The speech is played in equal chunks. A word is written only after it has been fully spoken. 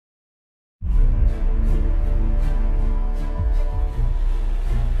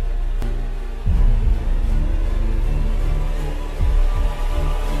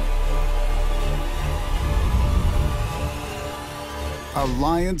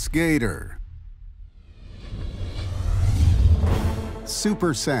Alliance Gator.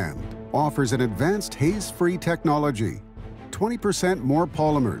 Supersand offers an advanced haze-free technology. 20% more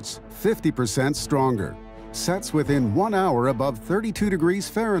polymers, 50% stronger. Sets within 1 hour above 32 degrees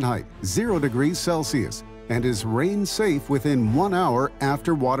Fahrenheit, 0 degrees Celsius, and is rain-safe within 1 hour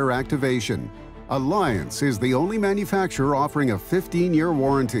after water activation. Alliance is the only manufacturer offering a 15-year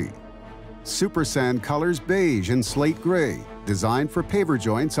warranty. Supersand colors beige and slate gray, designed for paver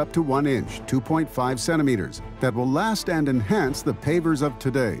joints up to 1 inch, 2.5 centimeters, that will last and enhance the pavers of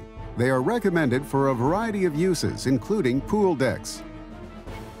today. They are recommended for a variety of uses, including pool decks,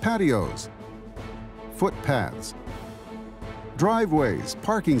 patios, footpaths, driveways,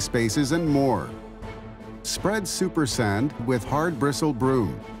 parking spaces, and more. Spread Supersand with hard bristle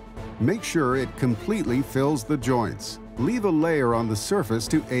broom. Make sure it completely fills the joints. Leave a layer on the surface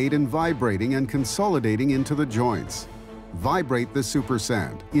to aid in vibrating and consolidating into the joints. Vibrate the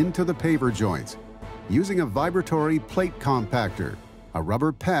Supersand into the paver joints using a vibratory plate compactor. A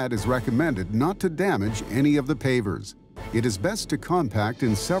rubber pad is recommended not to damage any of the pavers. It is best to compact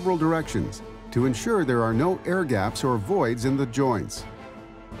in several directions to ensure there are no air gaps or voids in the joints.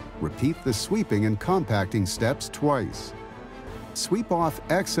 Repeat the sweeping and compacting steps twice. Sweep off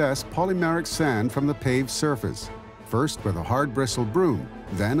excess polymeric sand from the paved surface, first with a hard bristle broom,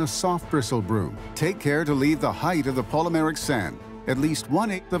 then a soft bristle broom. Take care to leave the height of the polymeric sand at least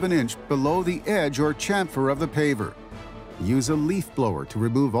 1/8 of an inch below the edge or chamfer of the paver. Use a leaf blower to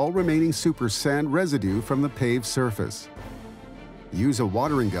remove all remaining Supersand residue from the paved surface. Use a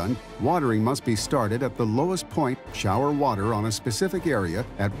watering gun. Watering must be started at the lowest point. Shower water on a specific area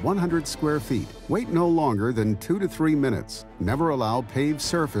at 100 square feet. Wait no longer than 2 to 3 minutes. Never allow paved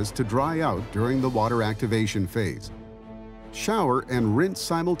surface to dry out during the water activation phase. Shower and rinse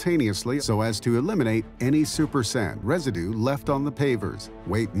simultaneously so as to eliminate any Supersand residue left on the pavers.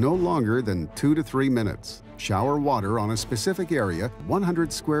 Wait no longer than 2 to 3 minutes. Shower water on a specific area,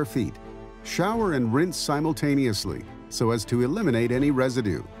 100 square feet. Shower and rinse simultaneously so as to eliminate any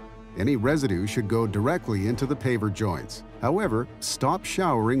residue. Any residue should go directly into the paver joints. However, stop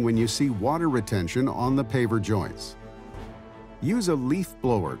showering when you see water retention on the paver joints. Use a leaf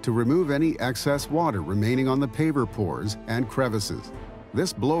blower to remove any excess water remaining on the paver pores and crevices.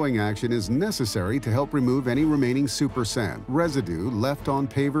 This blowing action is necessary to help remove any remaining Supersand residue left on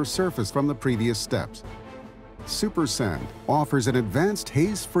paver surface from the previous steps. Supersand offers an advanced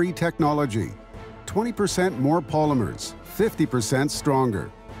haze-free technology. 20% more polymers, 50%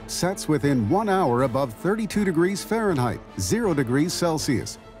 stronger. Sets within 1 hour above 32 degrees Fahrenheit, 0 degrees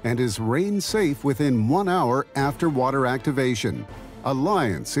Celsius, and is rain-safe within 1 hour after water activation.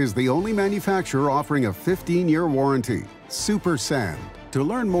 Alliance is the only manufacturer offering a 15-year warranty. Supersand. To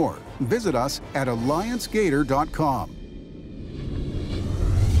learn more, visit us at alliancegator.com.